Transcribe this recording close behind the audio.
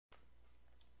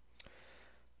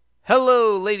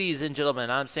Hello, ladies and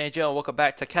gentlemen. I'm Sanjo, and welcome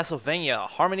back to Castlevania: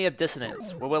 Harmony of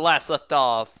Dissonance, where we last left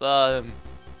off.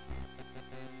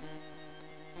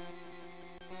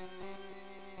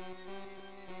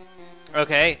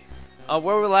 Okay.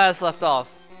 Where we last left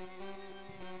off.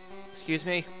 Excuse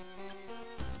me.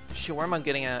 Shit, where am I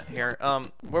getting at here?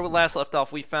 Where we last left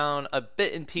off, we found a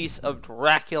bit and piece of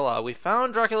Dracula. We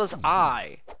found Dracula's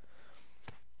eye.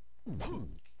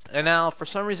 And now, for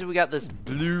some reason, we got this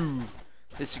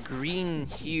green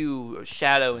hue of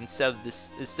shadow instead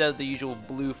of the usual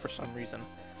blue for some reason.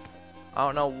 I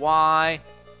don't know why,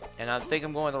 and I think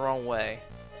I'm going the wrong way.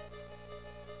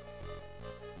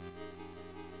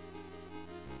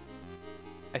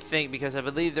 I think because I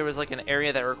believe there was like an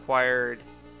area that required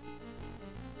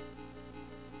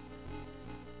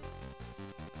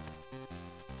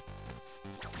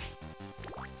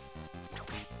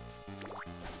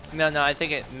No, I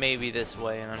think it may be this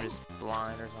way and I'm just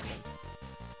blind or something.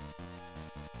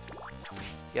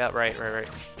 Yeah, right.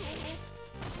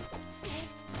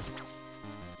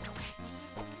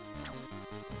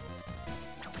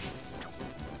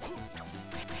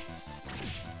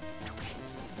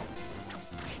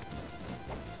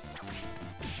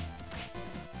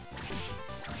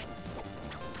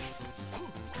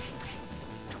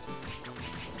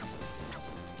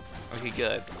 Okay,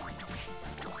 good.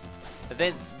 I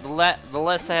think the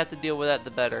less I have to deal with that,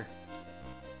 the better.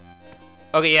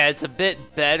 Okay, yeah, it's a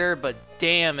bit better, but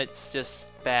damn, it's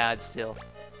just bad still.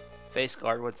 Face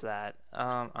guard, what's that?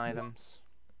 Items.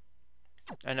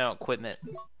 I know, equipment.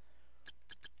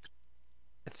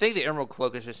 I think the Emerald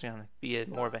Cloak is just gonna be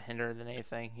more of a hinder than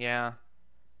anything, yeah.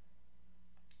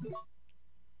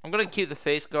 I'm gonna keep the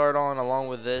face guard on along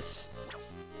with this.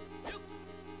 Oh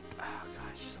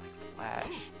gosh, just like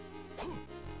flash.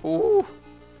 Ooh!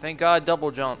 Thank God,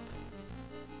 double jump.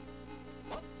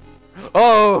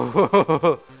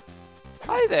 Oh!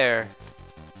 Hi there.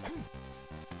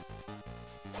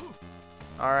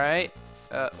 Alright.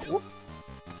 Whoop.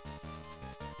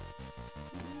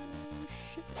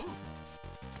 Shit.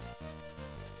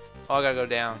 Oh, I gotta go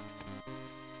down.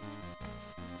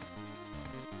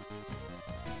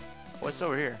 What's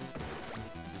over here?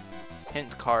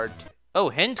 Hint card. Oh,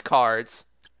 hint cards.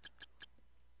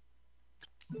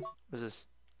 What's this?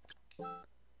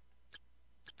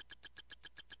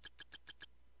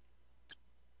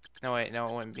 No, wait, no,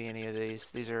 it wouldn't be any of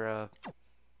these. These are,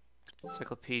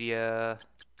 encyclopedia.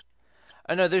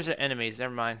 Oh, no, those are enemies.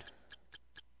 Never mind.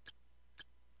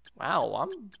 Wow,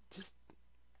 I'm just...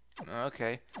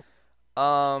 Okay.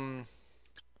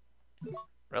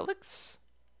 Relics?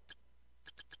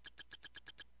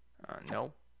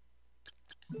 No.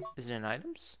 Is it in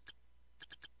items?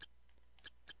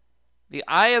 The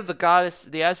eyes of the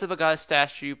goddess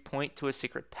statue point to a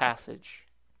secret passage.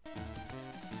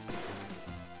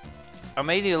 I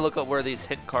may need to look up where these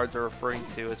hit cards are referring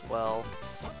to as well.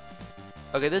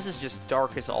 Okay, this is just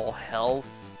dark as all hell.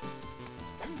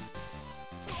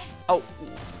 Oh.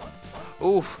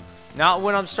 Oof. Not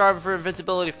when I'm starving for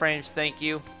invincibility frames, thank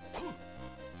you.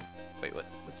 Wait, what?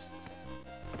 What's...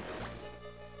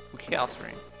 Ooh, Chaos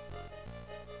Ring.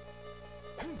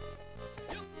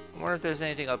 I wonder if there's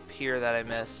anything up here that I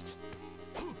missed.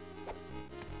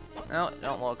 No,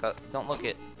 don't look up. Don't look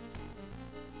it.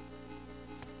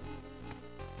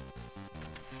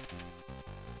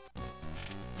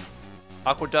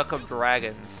 Aqueduct of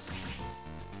Dragons.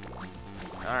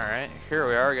 Alright, here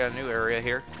we are. We got a new area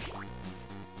here.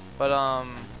 But,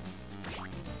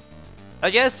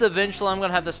 I guess eventually I'm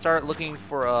gonna have to start looking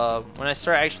for, when I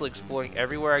start actually exploring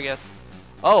everywhere, I guess.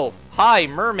 Oh, hi,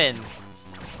 merman.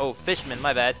 Oh, fishman,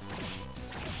 my bad.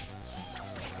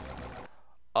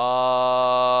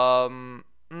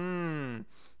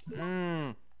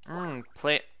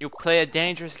 You play a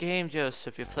dangerous game,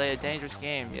 Joseph. You play a dangerous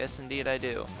game. Yes, indeed, I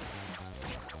do.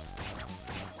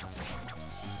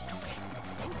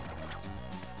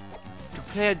 You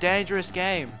play a dangerous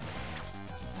game.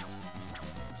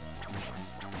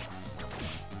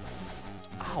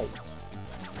 Ow.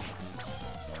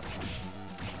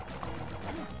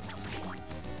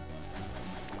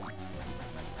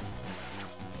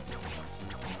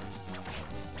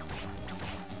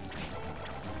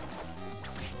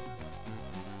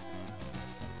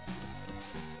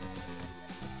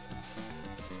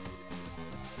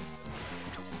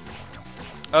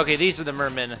 Okay, these are the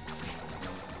mermen.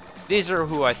 These are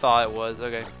who I thought it was.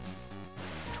 Okay.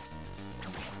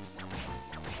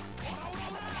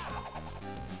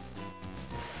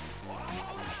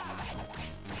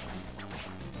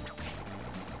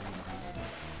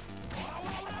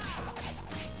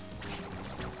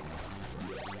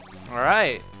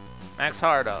 Alright. Max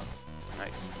hard up.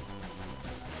 Nice.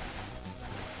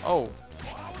 Oh.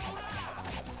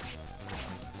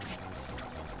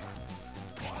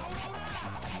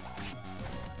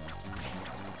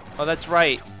 Oh, that's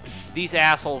right. These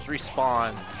assholes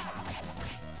respawn.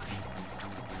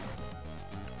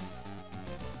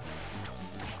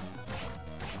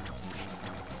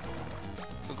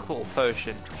 A cool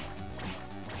potion.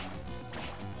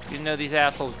 Didn't know these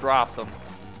assholes drop them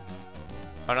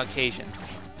on occasion.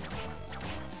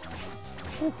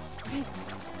 Whew.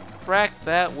 Crack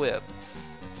that whip.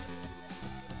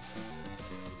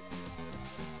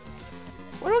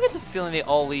 Why do I get the feeling they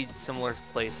all lead similar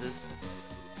places?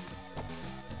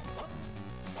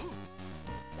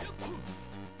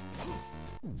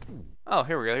 Oh,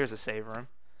 here we go. Here's a save room.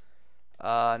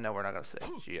 No, we're not gonna save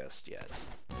just yet.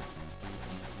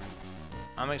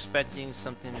 I'm expecting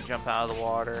something to jump out of the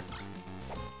water.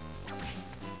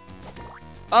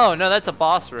 Oh, no, that's a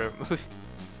boss room.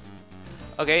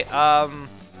 Okay,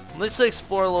 let's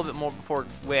explore a little bit more before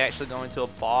we actually go into a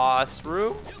boss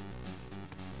room.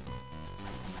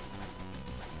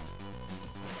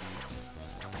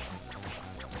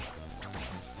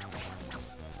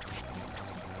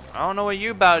 I don't know what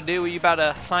you about to do. Are you about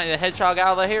to sign the hedgehog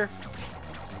out of here?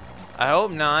 I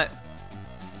hope not.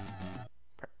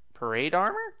 Parade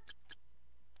armor?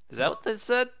 Is that what that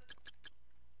said?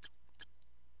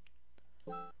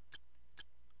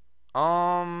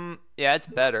 Yeah, it's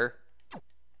better.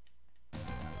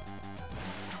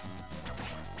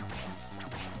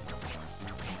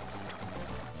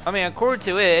 I mean, according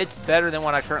to it, it's better than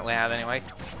what I currently have anyway.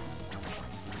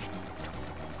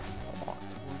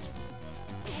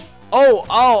 Oh,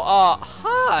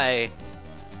 hi!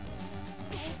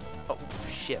 Oh,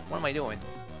 shit, what am I doing?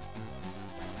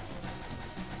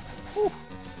 Whew.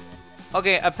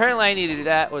 Okay, apparently I need to do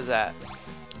that. What was that?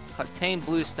 Obtain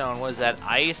bluestone. What is that?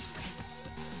 Ice?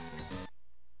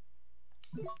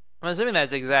 I'm assuming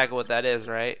that's exactly what that is,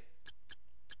 right?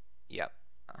 Yep.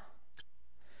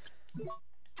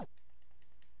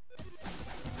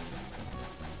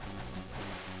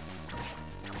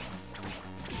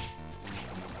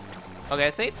 Okay,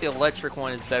 I think the electric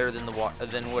one is better than the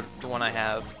one I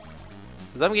have,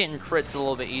 because I'm getting crits a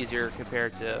little bit easier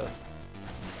compared to.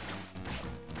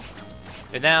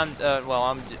 And now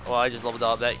I just leveled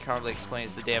up. That currently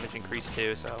explains the damage increase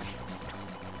too. So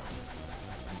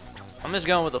I'm just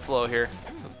going with the flow here.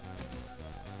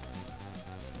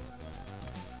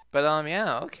 But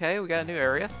yeah, okay, we got a new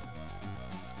area.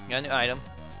 Got a new item.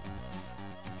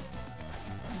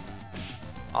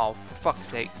 Oh, for fuck's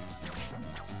sakes.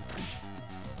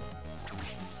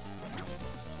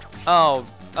 Oh,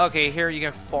 okay, here you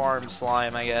can farm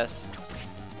slime, I guess.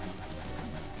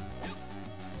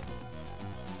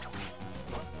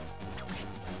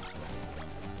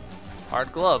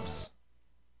 Hard gloves.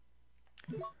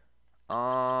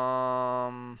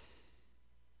 I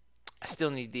still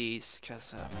need these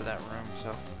because for that room,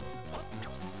 so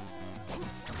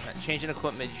not changing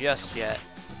equipment just yet.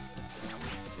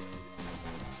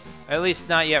 At least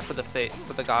not yet for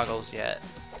the goggles yet.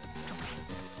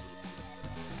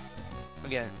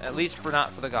 Again, at least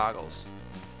not for the goggles.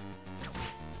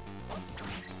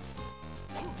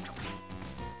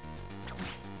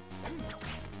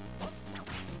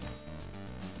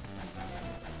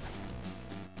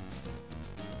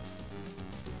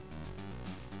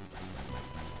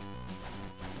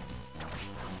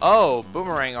 Oh,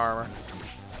 boomerang armor.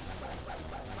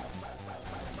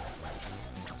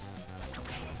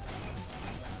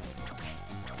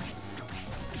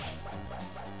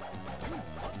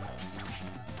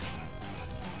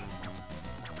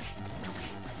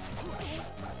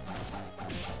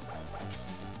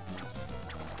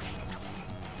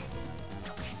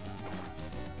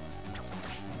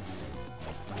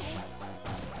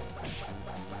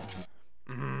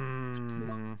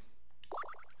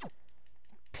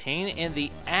 Pain in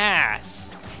the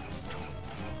ass.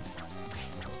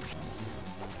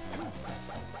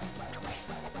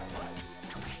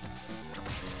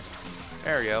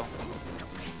 There we go.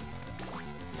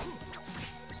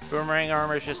 Boomerang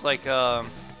armor is just like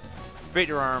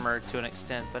Vader armor to an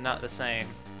extent, but not the same.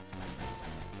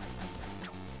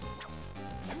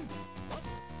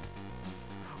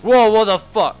 Whoa, what the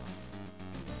fuck?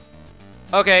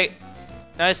 Okay.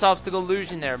 Nice obstacle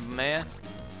illusion there, man.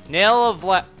 Nail of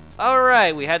Vlad.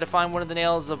 Alright, we had to find one of the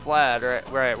nails of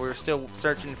Vlad. Right, we were still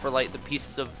searching for, like, the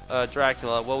pieces of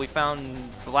Dracula. Well, we found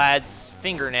Vlad's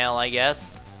fingernail, I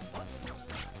guess.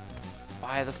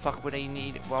 Why the fuck would we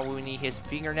need his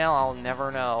fingernail? I'll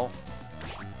never know.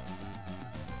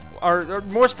 Or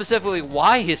more specifically,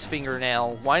 why his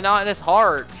fingernail? Why not his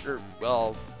heart? Or,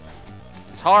 well,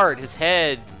 his heart, his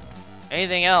head,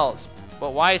 anything else.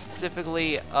 But why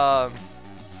specifically, okay,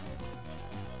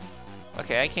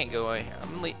 I can't go away here.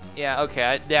 Yeah,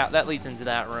 okay, yeah, that leads into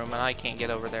that room, and I can't get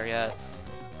over there yet.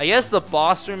 I guess the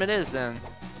boss room it is, then.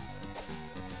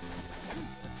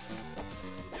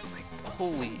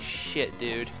 Holy shit,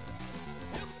 dude.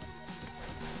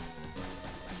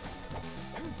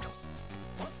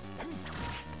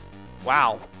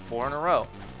 Wow, 4 in a row.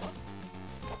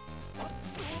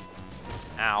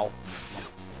 Ow.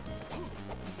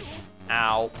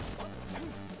 Ow.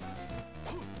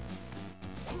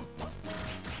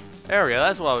 There we go,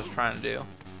 that's what I was trying to do.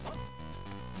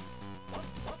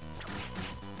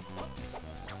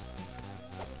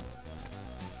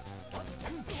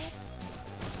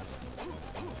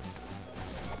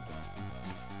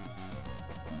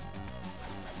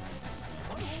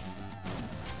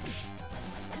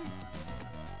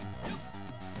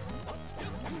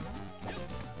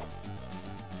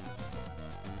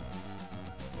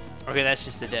 Okay, that's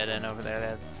just the dead end over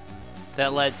there.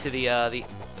 That led to the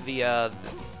here.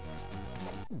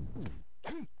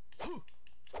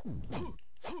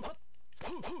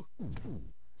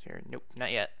 Nope,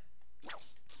 not yet.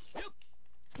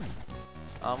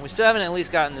 We still haven't at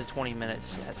least gotten to 20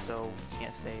 minutes yet, so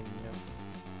can't say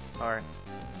no. Alright.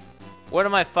 What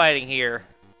am I fighting here?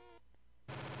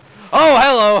 Oh,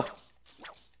 hello!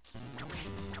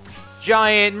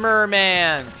 Giant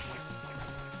merman!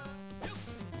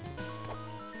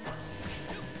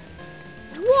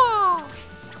 Whoa!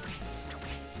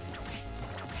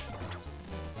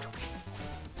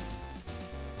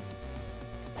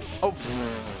 Oh.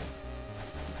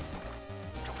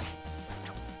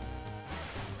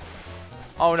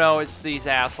 Oh no, it's these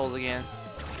assholes again.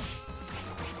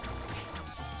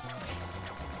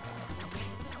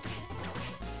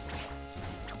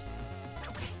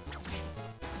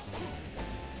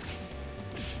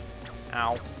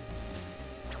 Ow.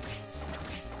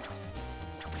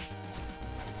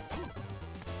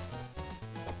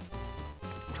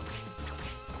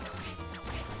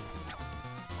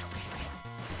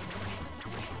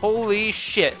 Holy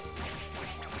shit.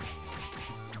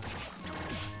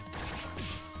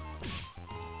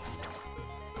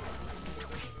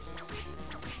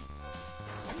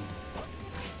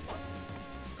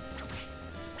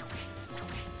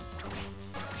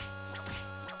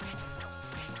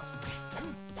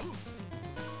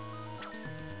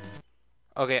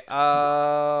 Okay,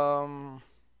 I'll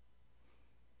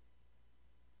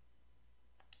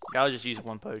just use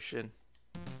one potion.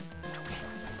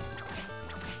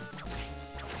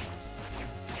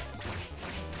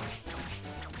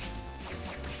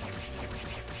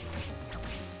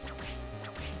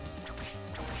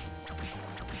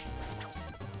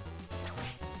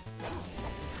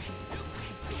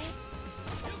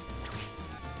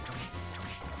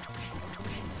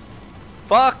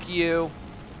 Fuck you.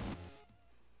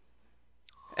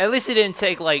 At least it didn't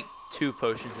take like 2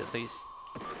 potions at least.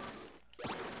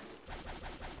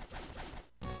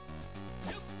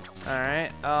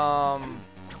 Alright,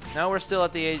 now we're still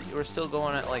at the age, we're still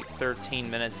going at like 13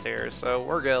 minutes here, so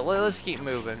we're good. Let's keep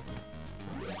moving.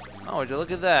 Oh, would you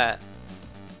look at that?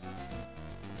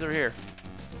 It's over here.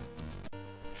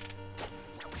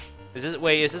 Is this,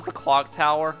 wait, is this the clock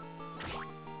tower?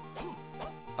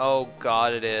 Oh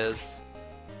god, it is.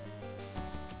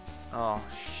 Oh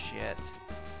shit.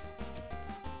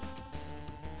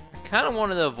 I kind of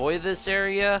wanted to avoid this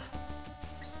area.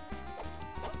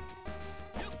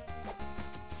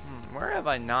 Where have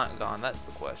I not gone? That's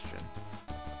the question.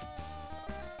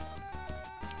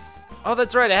 Oh,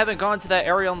 that's right. I haven't gone to that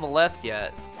area on the left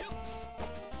yet.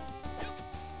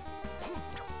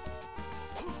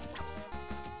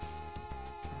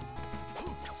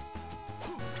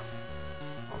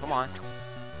 Oh, come on.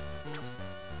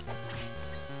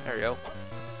 There we go.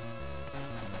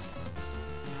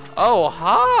 Oh,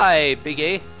 hi, Big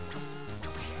A.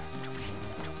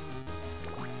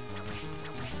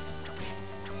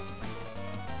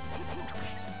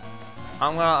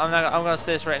 I'm gonna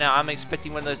say this right now. I'm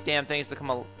expecting one of those damn things to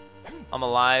come I'm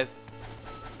alive.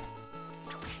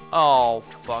 Oh,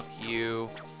 fuck you.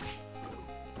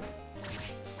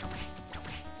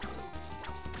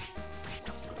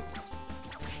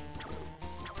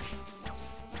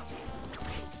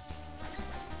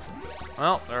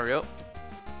 Well, there we go.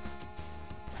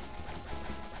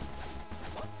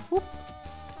 Whoop.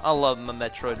 I love my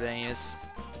Metroidvanias.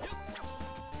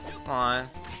 Come on.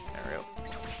 There we go.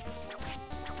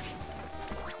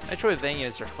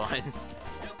 Metroidvanias are fun.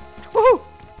 Woohoo! Oh,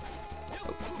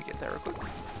 let me get there real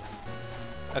quick.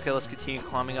 Okay, let's continue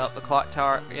climbing up the clock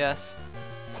tower. Yes.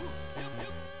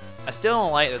 I still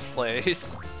don't like this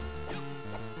place.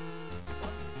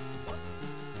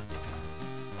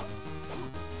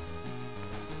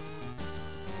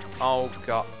 Oh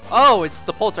god. Oh, it's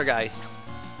the poltergeist.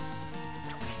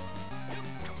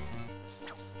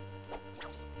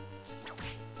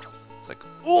 It's like,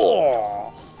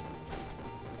 oh.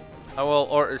 Oh well,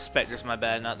 or specters, my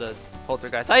bad, not the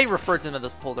poltergeist. I refer to them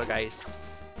as poltergeist.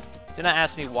 Do not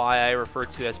ask me why I refer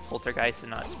to as poltergeist and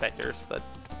not specters, but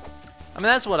I mean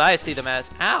that's what I see them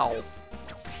as. Ow!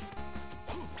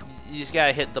 You just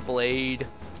gotta hit the blade,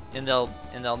 and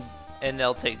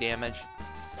they'll take damage.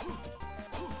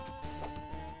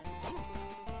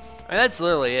 I mean, that's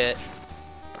literally it.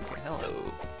 Okay, hello.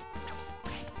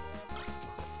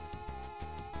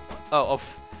 Oh,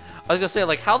 I was gonna say,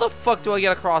 like, how the fuck do I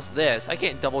get across this? I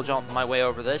can't double jump my way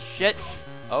over this shit.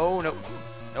 Oh, nope.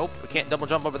 Nope, I can't double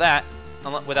jump over that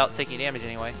without taking damage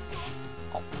anyway.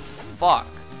 Oh, fuck.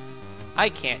 I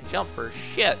can't jump for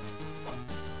shit.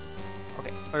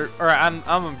 Okay, or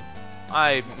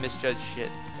I misjudged shit.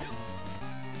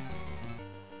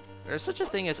 There's such a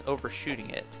thing as overshooting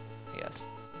it, I guess.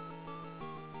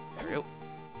 There we go.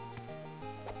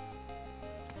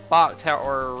 Clock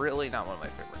tower, really not one of my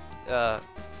favorite.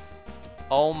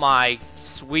 Oh my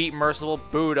sweet merciful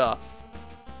Buddha.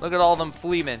 Look at all them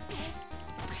fleamen.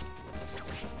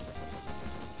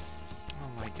 Oh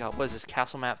my god, what is this,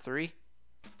 Castle Map 3?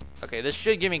 Okay, this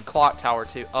should give me clock tower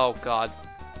too. Oh god.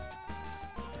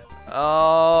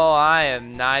 Oh, I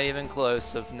am not even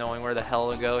close of knowing where the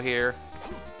hell to go here.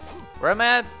 Where am I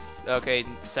at? Okay,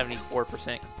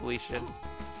 74% completion.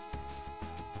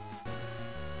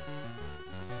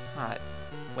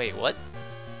 Wait, what?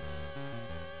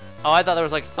 Oh, I thought there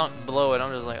was like thunk below it.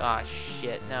 I'm just like, ah,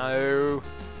 shit, no.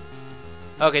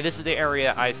 Okay, this is the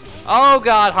area I. Oh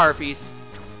god, harpies.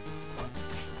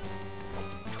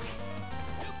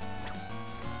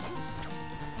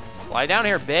 Fly down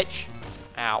here, bitch.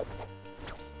 Ow.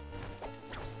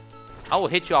 I will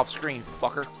hit you off screen,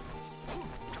 fucker.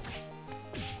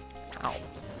 Ow.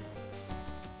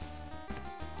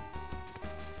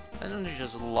 I don't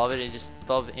just love it. I just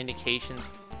love indications.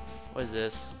 What is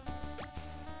this?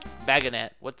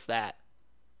 Bagonet. What's that?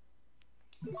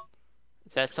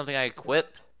 Is that something I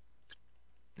equip?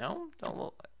 No?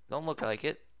 Don't look like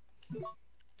it.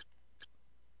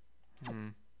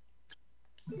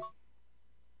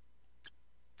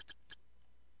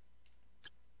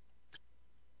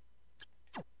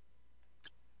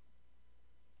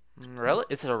 Relic?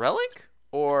 Is it a relic?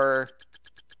 Or...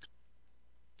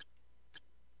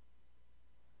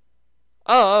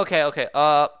 Oh, okay, okay.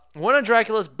 One of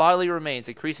Dracula's bodily remains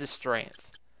increases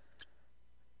strength.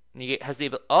 And you get, has the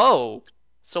ability... Oh!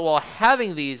 So while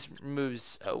having these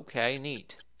moves... Okay,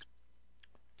 neat.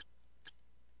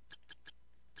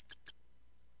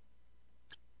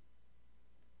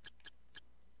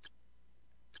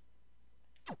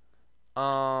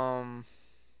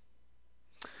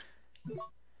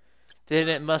 Then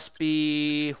it must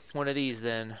be one of these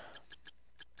then.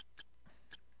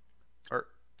 Or...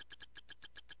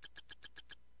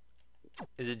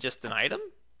 Is it just an item?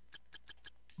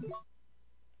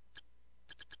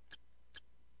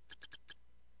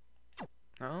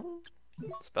 No?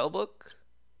 Spellbook?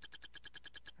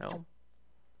 No.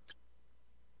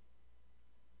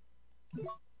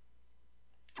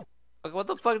 Okay, what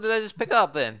the fuck did I just pick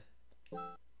up then?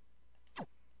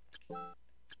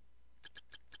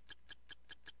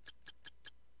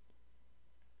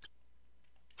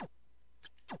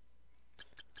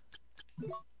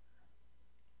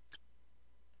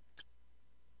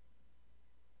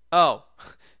 Oh.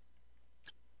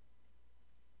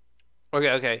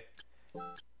 Okay, okay.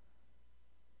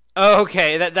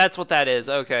 Okay, that's what that is.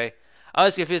 Okay. I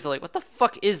was confused, like, what the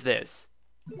fuck is this?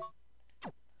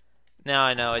 Now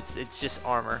I know, it's just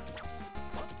armor.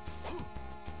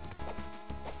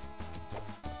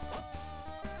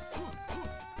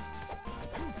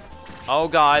 Oh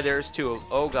god, there's two of...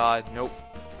 Oh god, nope.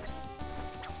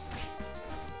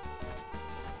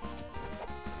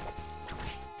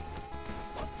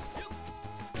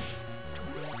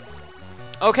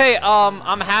 Okay,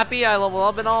 I'm happy I level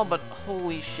up and all, but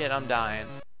holy shit, I'm dying.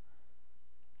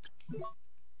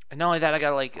 And not only that, I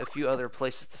got like a few other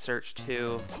places to search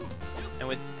too. And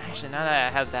with actually, now that I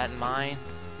have that in mind,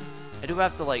 I do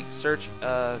have to like search.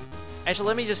 Actually,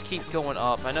 let me just keep going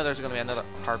up. I know there's gonna be another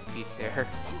heartbeat there.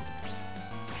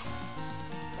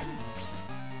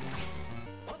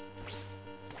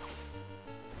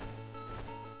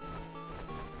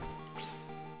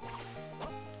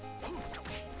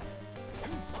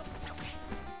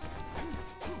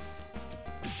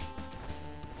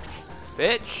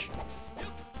 Bitch!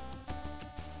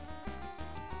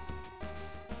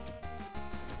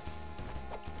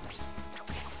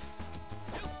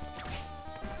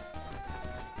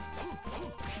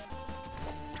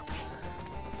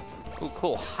 Ooh,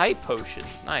 cool. High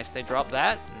potions. Nice. They drop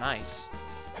that? Nice.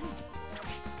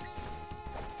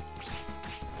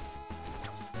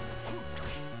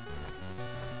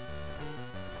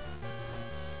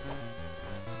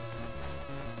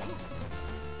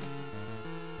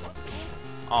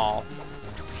 Oh.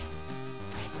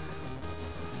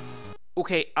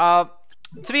 Okay, to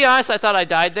be honest, I thought I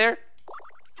died there.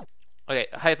 Okay,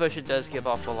 high potion does give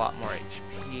off a lot more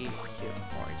HP. Give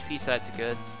more HP, so that's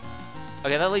good.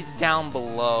 Okay, that leads down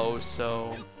below,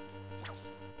 so...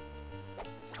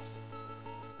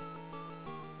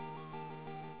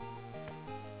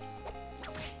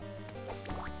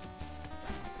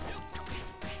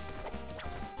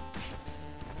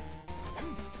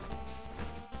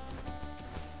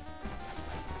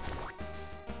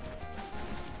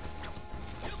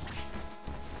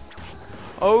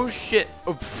 Oh shit.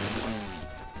 Oh,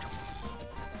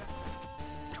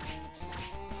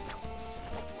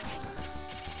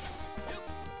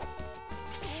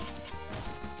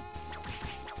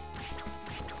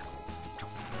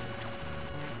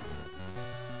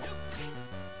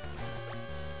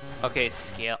 okay,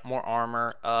 scale, more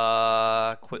armor,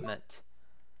 equipment.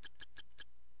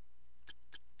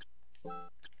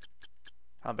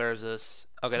 How better is this?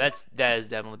 Okay, that is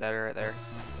definitely better right there.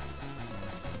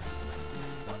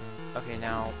 Okay,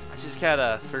 now, I just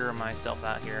gotta figure myself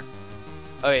out here.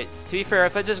 Okay, to be fair,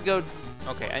 if I just go...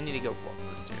 Okay, I need to go up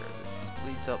this here. This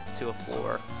leads up to a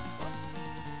floor.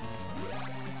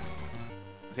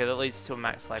 Okay, that leads to a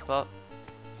max life up.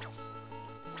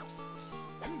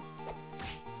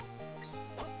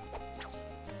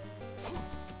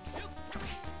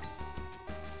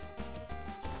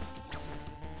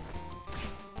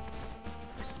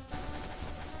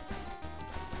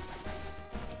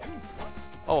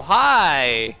 Oh,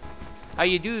 hi! How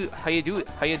you doing?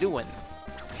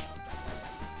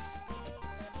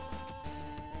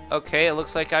 Okay, it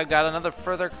looks like I've got another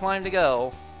further climb to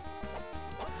go.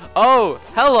 Oh,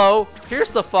 hello! Here's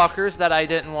the fuckers that I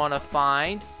didn't want to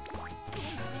find.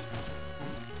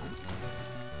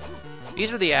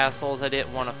 These are the assholes I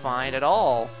didn't want to find at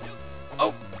all.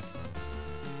 Oh!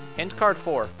 Hint card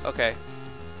 4. Okay.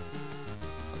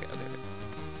 Okay,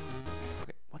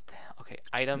 what the hell? Okay,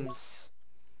 items...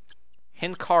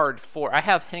 Hint card 4. I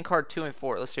have hint card 2 and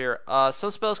 4. Let's hear.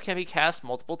 Some spells can be cast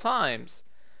multiple times.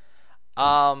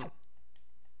 Okay,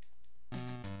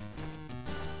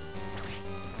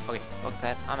 fuck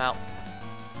that. I'm out.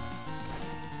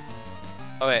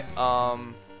 Okay,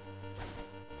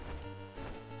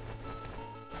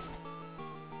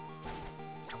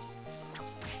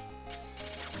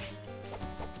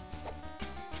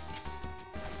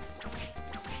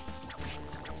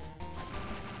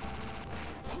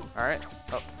 Alright.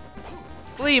 Oh.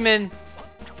 Fleeman!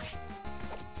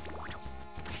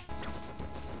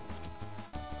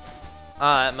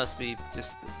 That must be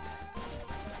just...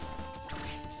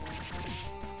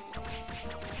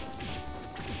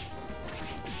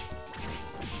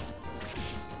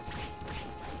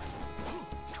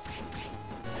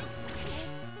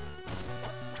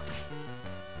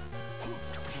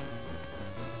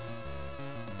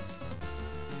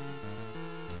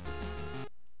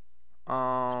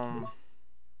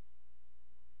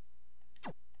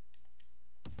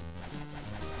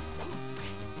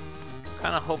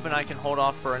 Kind of hoping I can hold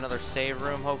off for another save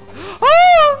room. Hope.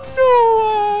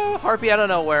 Oh no! Harpy out of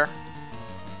nowhere.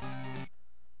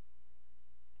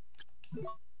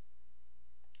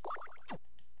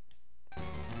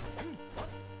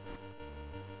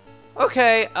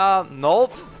 Okay.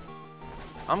 Nope.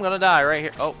 I'm gonna die right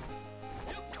here. Oh.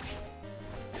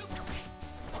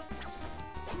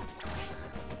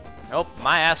 Nope.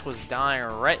 My ass was dying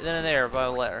right then and there if I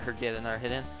let her get another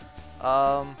hit in.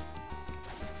 Huh?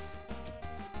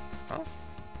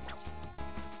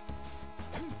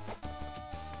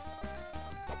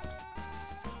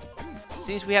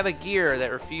 Seems we have a gear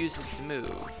that refuses to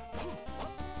move.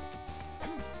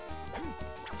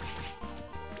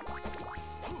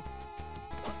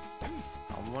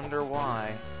 I wonder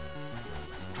why.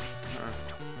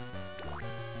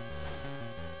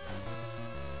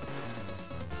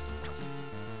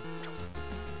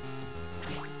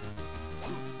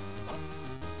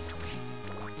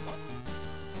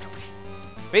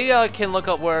 Maybe I can look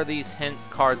up where these hint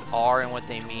cards are and what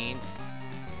they mean.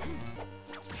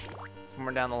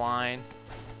 Somewhere down the line.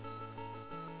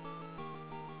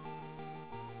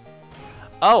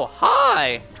 Oh,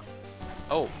 hi!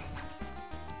 Oh.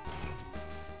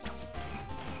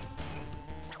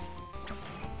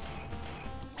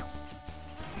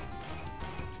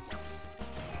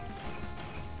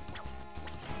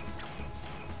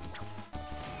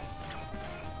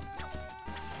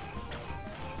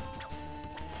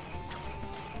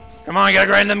 Come on, I gotta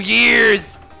grind them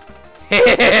gears!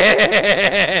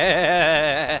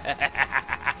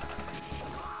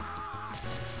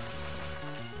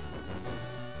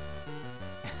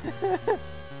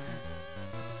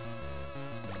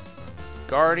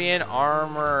 Guardian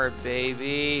armor,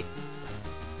 baby.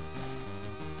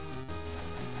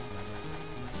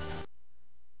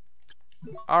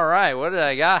 Alright, what did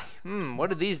I got? What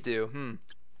did these do?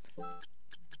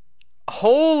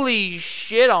 Holy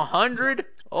shit, 100?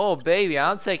 Oh, baby,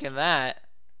 I'm taking that.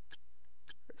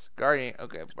 Where's Guardian?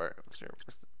 Okay, where's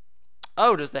the...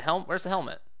 Oh, does the helm? Where's the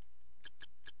helmet?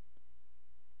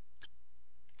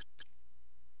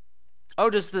 Oh,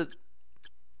 does the...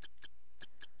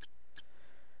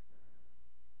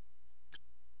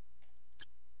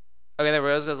 Okay, there we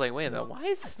go. I was like, wait a minute, why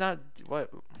is this not... What?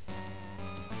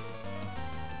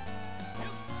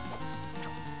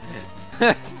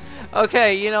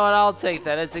 Okay, you know what? I'll take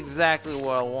that. It's exactly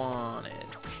what I wanted.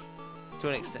 To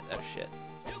an extent. Oh, shit.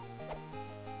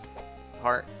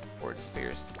 Heart before it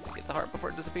disappears. So get the heart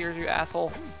before it disappears, you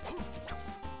asshole.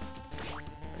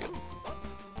 There you go.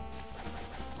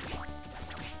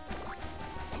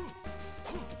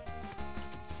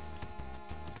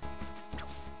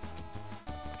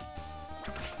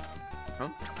 Huh?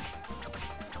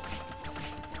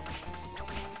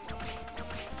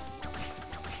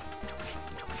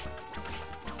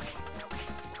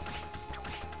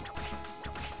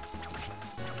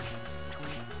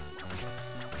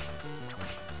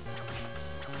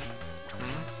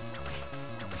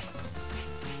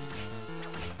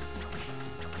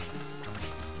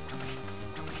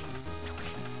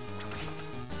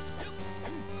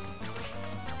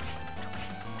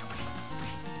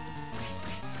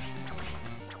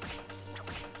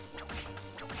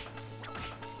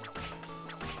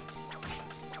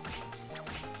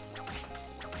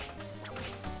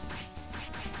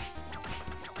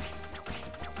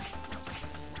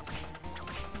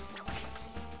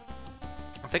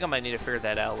 I think I might need to figure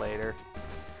that out later.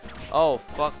 Oh,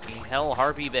 fucking hell,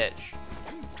 harpy bitch.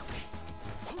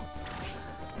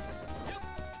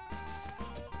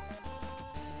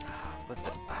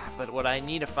 But what I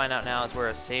need to find out now is where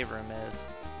a save room is.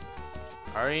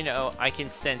 I already know. I can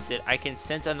sense it. I can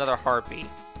sense another harpy.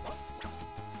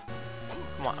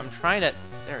 Come on, I'm trying to...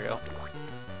 There we go.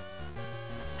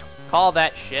 Call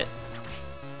that shit.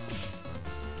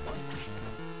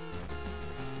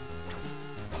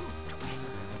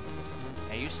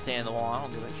 You stay in the wall, I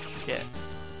don't give a shit.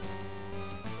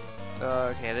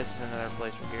 Okay, this is another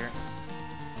place from here.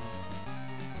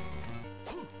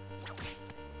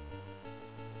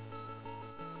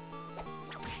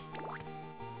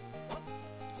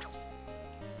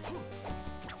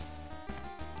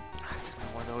 That's not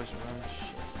one of those rooms.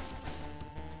 Shit.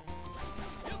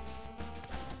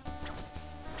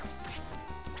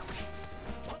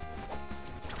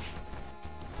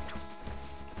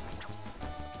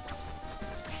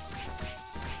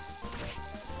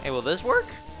 Hey, will this work?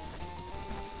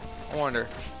 I wonder.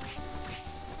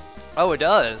 Oh, it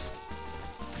does.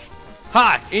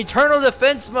 Ha! Eternal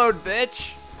defense mode,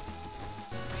 bitch!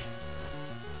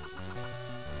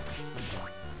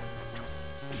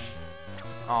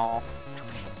 Aw.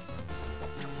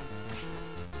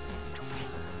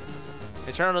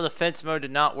 Eternal defense mode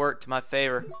did not work to my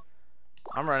favor.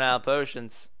 I'm running out of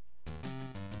potions.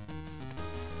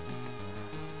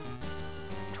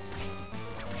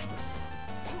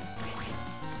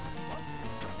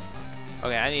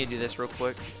 Okay, I need to do this real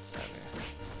quick. Okay.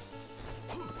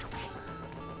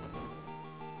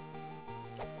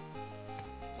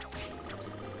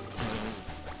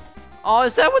 Oh,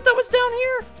 is that what that was down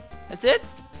here? That's it?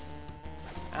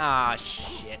 Ah,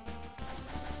 shit.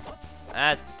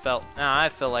 That felt... Nah, I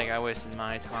feel like I wasted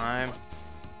my time.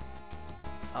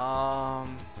 I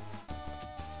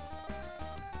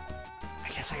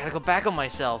guess I gotta go back on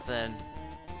myself then.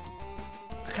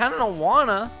 I kinda don't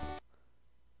wanna.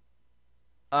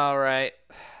 Alright.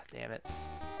 Damn it.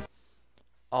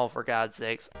 Oh, for God's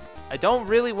sakes. I don't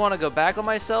really want to go back on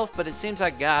myself, but it seems I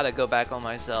gotta go back on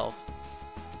myself.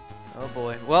 Oh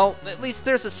boy. Well, at least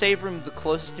there's a save room the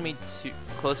closest to me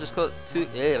closest to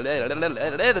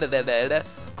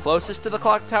the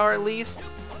clock tower at least.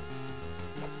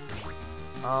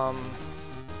 And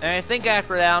I think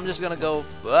after that I'm just gonna go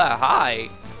hi.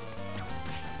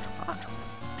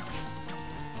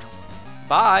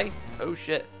 Bye. Oh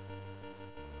shit.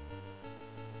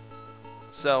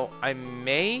 So, I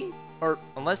may, or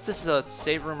unless this is a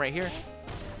save room right here.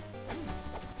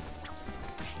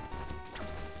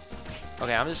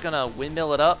 Okay, I'm just gonna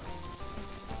windmill it up.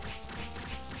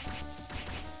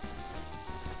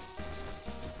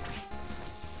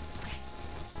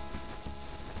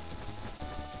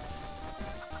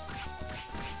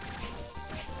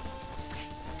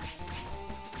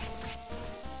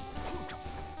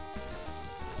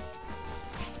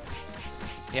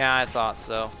 Yeah, I thought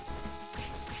so.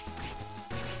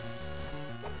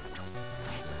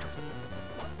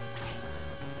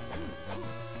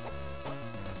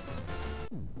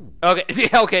 Okay,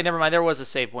 yeah, okay, never mind. There was a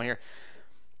save point here.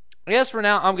 I guess for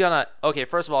now I'm gonna. Okay,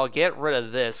 first of all, get rid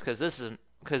of this because this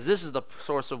is the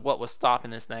source of what was stopping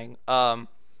this thing. I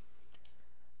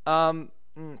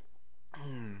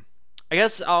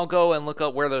guess I'll go and look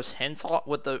up where those hints are,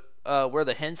 what the where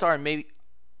the hints are, and maybe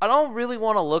I don't really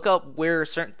want to look up where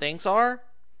certain things are,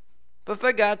 but if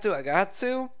I got to, I got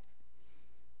to.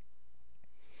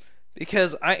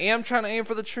 Because I am trying to aim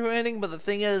for the true ending, but the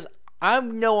thing is, I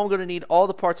know I'm going to need all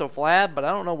the parts of Lab, but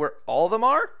I don't know where all of them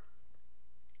are.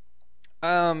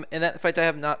 And that, in fact, I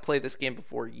have not played this game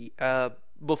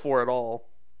before at all.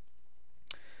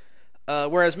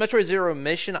 Whereas Metroid Zero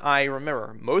Mission, I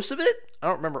remember most of it. I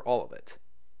don't remember all of it.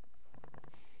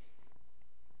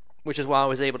 Which is why I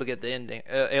was able to get the ending,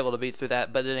 able to beat through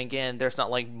that. But then again, there's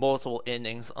not like multiple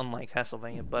endings, unlike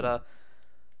Castlevania. But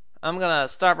I'm gonna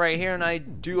stop right here, and I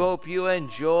do hope you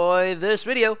enjoy this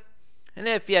video. And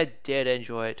if you did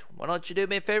enjoy it, why don't you do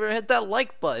me a favor and hit that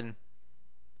like button.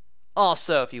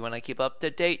 Also, if you want to keep up to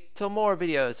date to more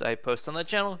videos I post on the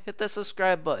channel, hit the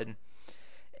subscribe button.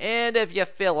 And if you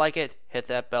feel like it, hit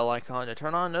that bell icon to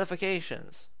turn on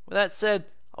notifications. With that said,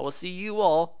 I will see you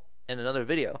all in another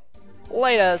video.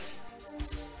 Latest!